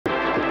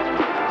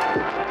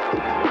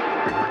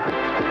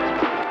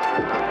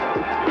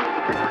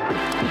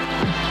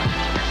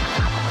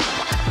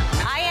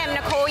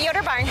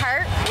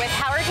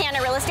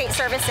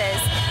Services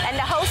and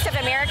the host of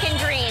American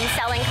Dream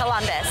Selling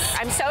Columbus.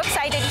 I'm so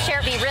excited to share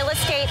the real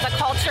estate, the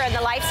culture, and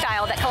the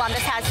lifestyle that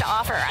Columbus has to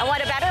offer. And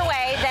what a better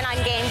way than on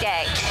game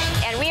day.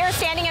 And we are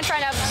standing in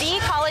front of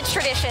the College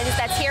Traditions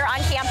that's here on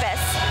campus.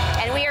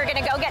 And we are going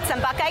to go get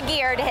some Buckeye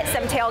gear to hit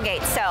some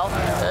tailgates. So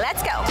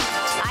let's go.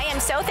 I am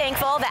so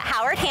thankful that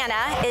Howard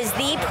Hanna is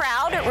the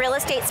proud real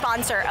estate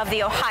sponsor of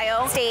the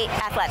Ohio State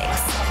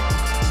Athletics.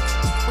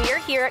 We are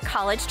here at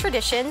College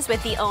Traditions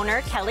with the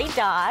owner, Kelly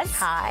Dawes.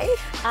 Hi.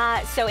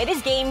 So it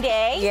is game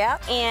day.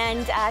 Yep.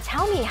 And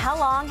tell me, how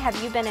long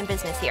have you been in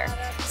business here?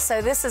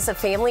 So this is a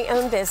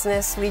family-owned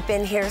business. We've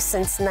been here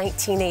since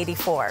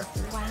 1984.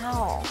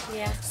 Wow.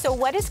 Yeah. So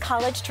what is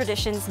College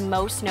Traditions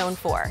most known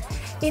for?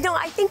 You know,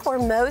 I think we're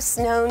most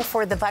known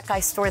for the Buckeye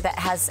store that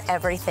has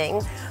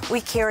everything. We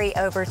carry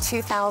over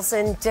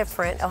 2,000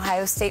 different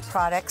Ohio State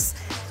products.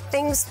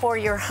 Things for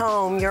your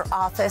home, your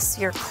office,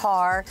 your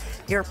car,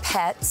 your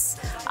pets.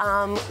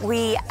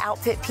 We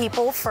outfit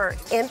people for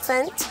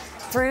infant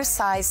through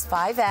size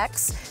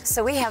 5X,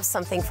 so we have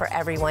something for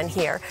everyone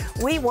here.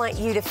 We want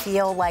you to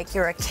feel like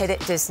you're a kid at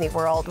Disney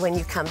World when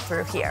you come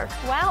through here.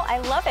 Wow, I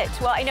love it.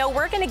 Well, I know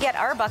we're gonna get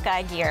our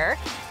Buckeye gear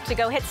to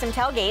go hit some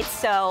tailgates,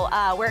 so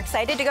we're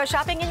excited to go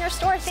shopping in your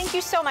store. Thank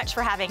you so much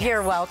for having us.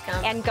 You're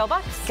welcome. And go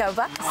Bucks. Go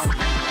Bucks.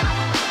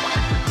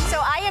 So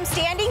I am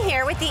standing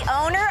here with the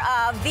owner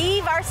of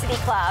the Varsity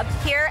Club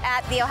here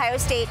at the Ohio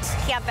State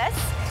campus.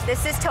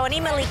 This is Tony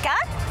Malika.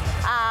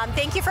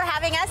 Thank you for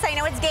having us. I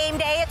know it's game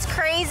day. It's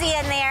crazy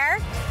in there.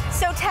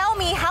 So tell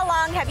me, how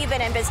long have you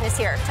been in business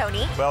here,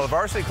 Tony? Well, the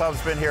Varsity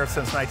Club's been here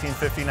since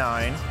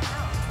 1959.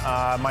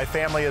 My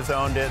family has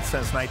owned it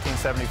since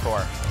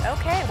 1974.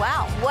 Okay,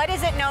 wow. What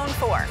is it known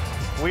for?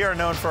 We are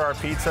known for our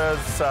pizzas,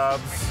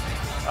 subs,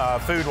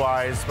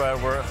 food-wise, but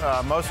we're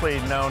mostly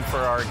known for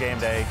our game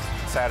day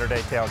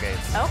Saturday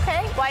tailgates.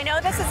 Okay, well, I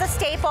know this is a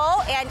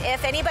staple, and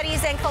if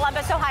anybody's in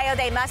Columbus, Ohio,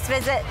 they must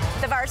visit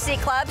the Varsity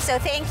Club. So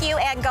thank you,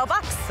 and go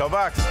Bucks. Go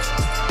Bucks.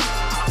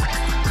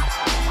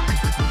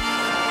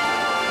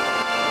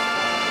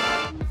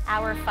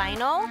 Our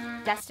final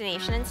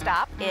destination and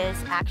stop is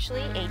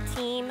actually a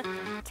team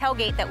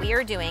tailgate that we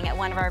are doing at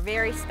one of our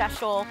very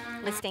special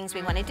listings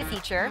we wanted to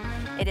feature.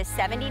 It is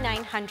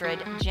 7900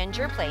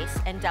 Ginger Place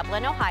in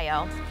Dublin,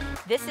 Ohio.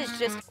 This is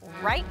just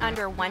right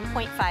under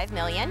 1.5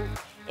 million.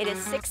 It is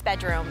 6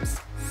 bedrooms,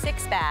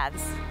 6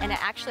 baths, and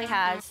it actually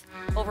has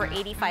over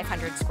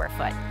 8,500 square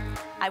foot.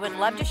 I would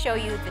love to show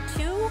you the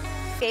 2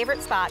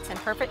 favorite spots and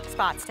perfect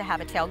spots to have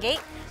a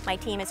tailgate. My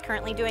team is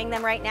currently doing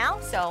them right now,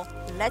 so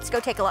let's go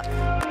take a look.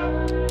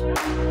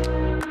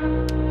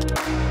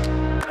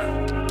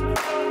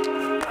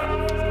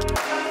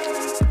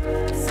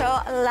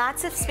 So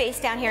lots of space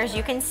down here, as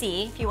you can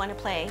see, if you want to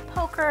play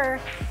poker,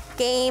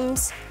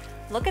 games.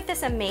 Look at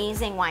this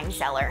amazing wine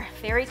cellar.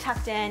 Very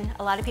tucked in.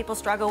 A lot of people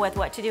struggle with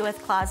what to do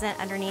with closet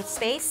underneath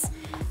space.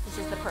 This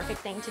is the perfect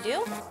thing to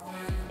do,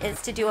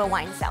 is to do a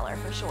wine cellar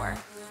for sure.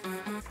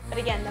 But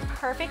again, the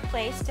perfect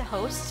place to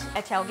host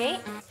a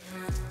tailgate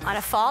on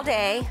a fall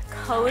day,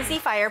 cozy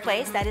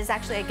fireplace. That is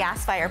actually a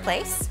gas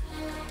fireplace.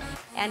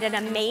 And an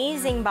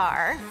amazing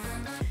bar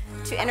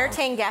to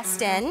entertain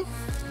guests in.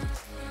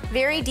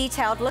 Very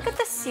detailed. Look at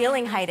the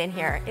ceiling height in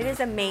here. It is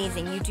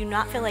amazing. You do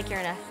not feel like you're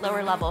in a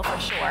lower level for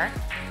sure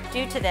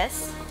due to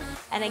this.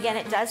 And again,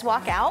 it does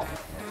walk out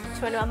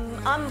to an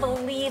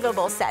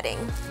unbelievable setting.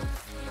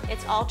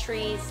 It's all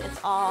trees,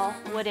 it's all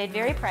wooded,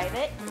 very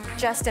private,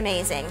 just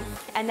amazing.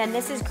 And then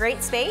this is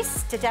great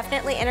space to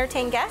definitely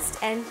entertain guests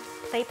and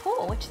play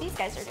pool, which these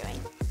guys are doing.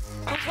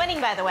 Who's winning,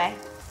 by the way?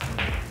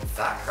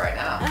 Zach right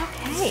now.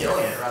 Okay. He's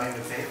killing it running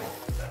the table.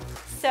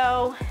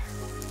 So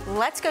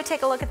let's go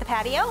take a look at the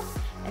patio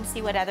and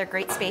see what other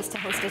great space to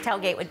host a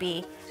tailgate would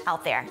be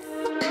out there.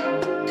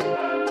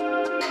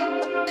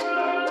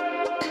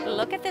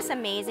 Look at this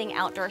amazing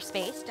outdoor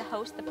space to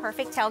host the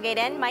perfect tailgate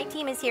in. My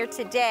team is here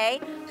today.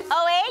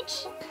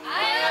 OH?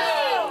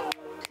 Hi.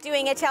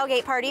 Doing a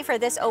tailgate party for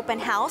this open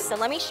house. So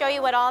let me show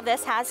you what all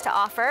this has to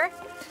offer.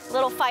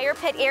 Little fire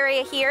pit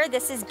area here.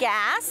 This is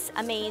gas.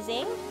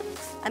 Amazing.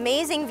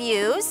 Amazing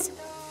views.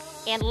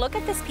 And look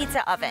at this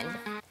pizza oven.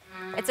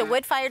 It's a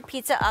wood-fired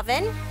pizza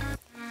oven.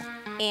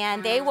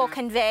 And they will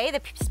convey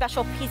the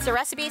special pizza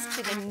recipes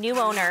to the new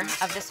owner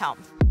of this home.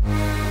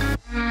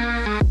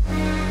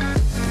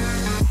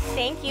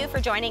 Thank you for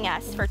joining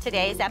us for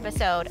today's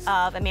episode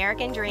of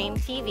American Dream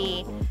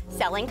TV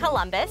Selling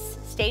Columbus.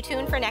 Stay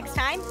tuned for next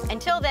time.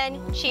 Until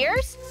then,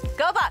 cheers.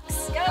 Go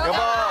Bucks! Go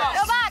Bucks!